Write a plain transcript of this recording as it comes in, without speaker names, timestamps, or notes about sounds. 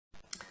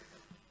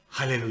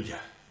Halellujah.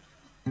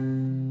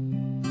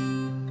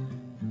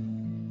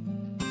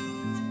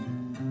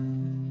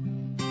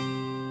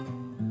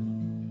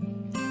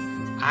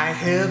 I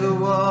heard there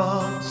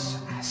was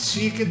a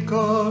secret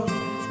chord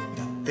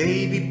that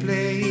baby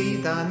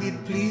played and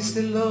it pleased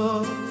the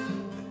Lord.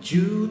 But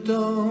you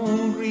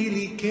don't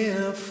really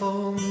care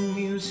for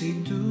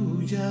music, do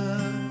ya?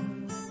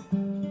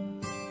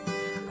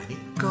 And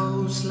it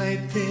goes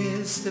like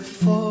this: the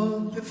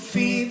fourth, the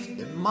fifth,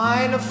 the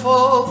minor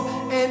fall,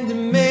 and the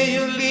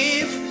major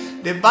lift.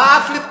 The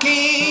baffled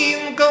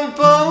king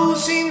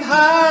composing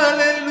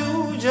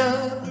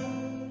hallelujah.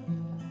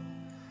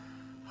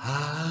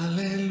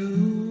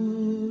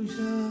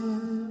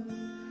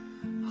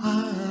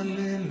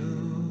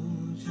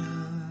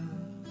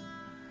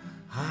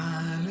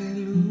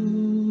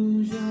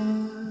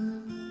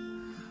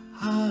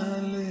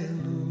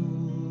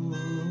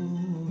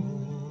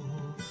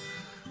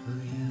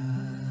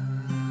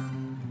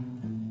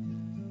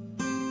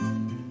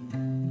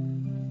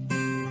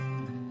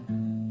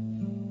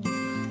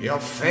 Your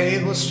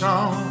faith was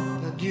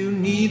strong that you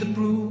needed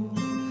proof.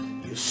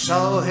 You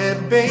saw her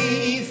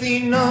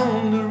bathing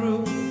on the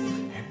roof,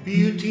 her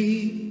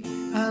beauty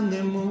and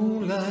the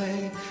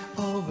moonlight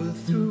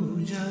overthrew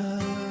you.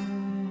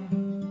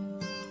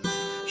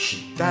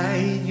 She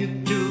tied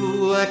you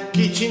to a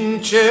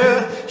kitchen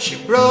chair, she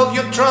broke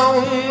your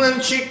throne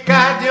and she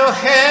cut your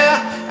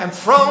hair, and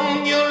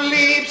from your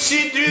lips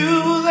she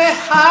drew the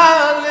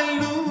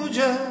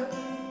hallelujah.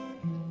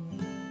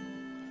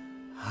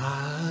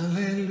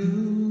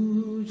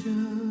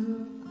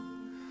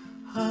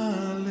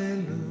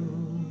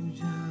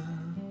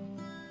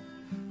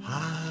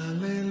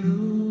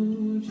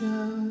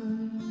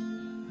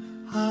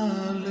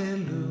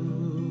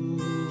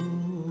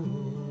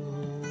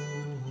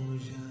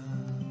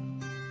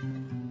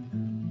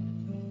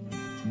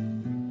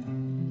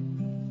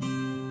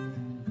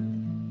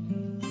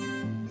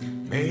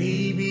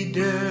 Maybe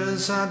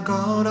there's a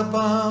God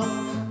above,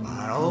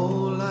 but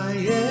all I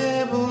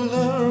ever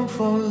learned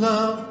from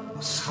love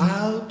was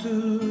how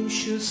to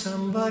shoot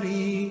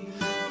somebody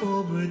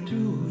over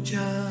to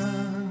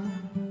John.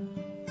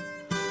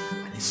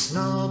 And it's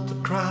not the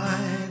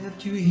cry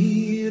that you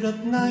hear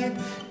at night,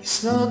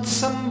 it's not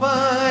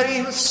somebody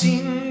who's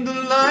in the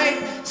light,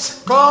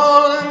 it's a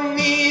call and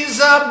it's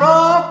a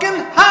broken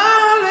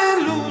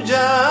hallelujah.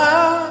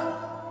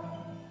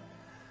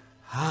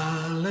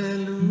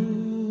 Hallelujah.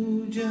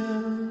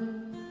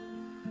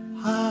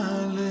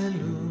 Hallelujah,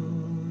 hallelujah,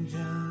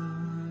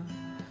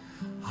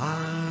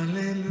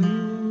 hallelujah,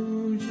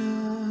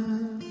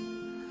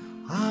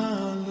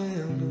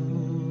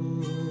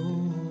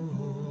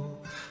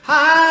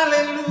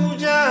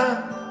 hallelujah,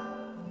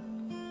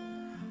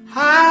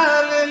 hallelujah,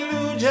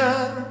 hallelujah,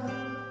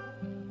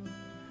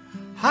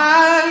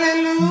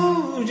 hallelujah.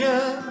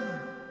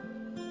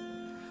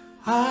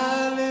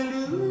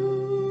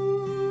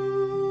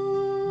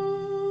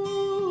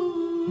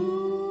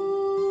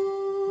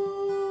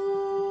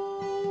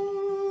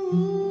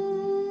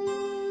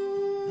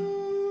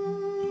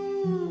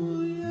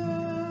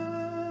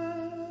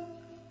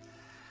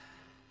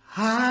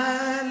 Hallelujah.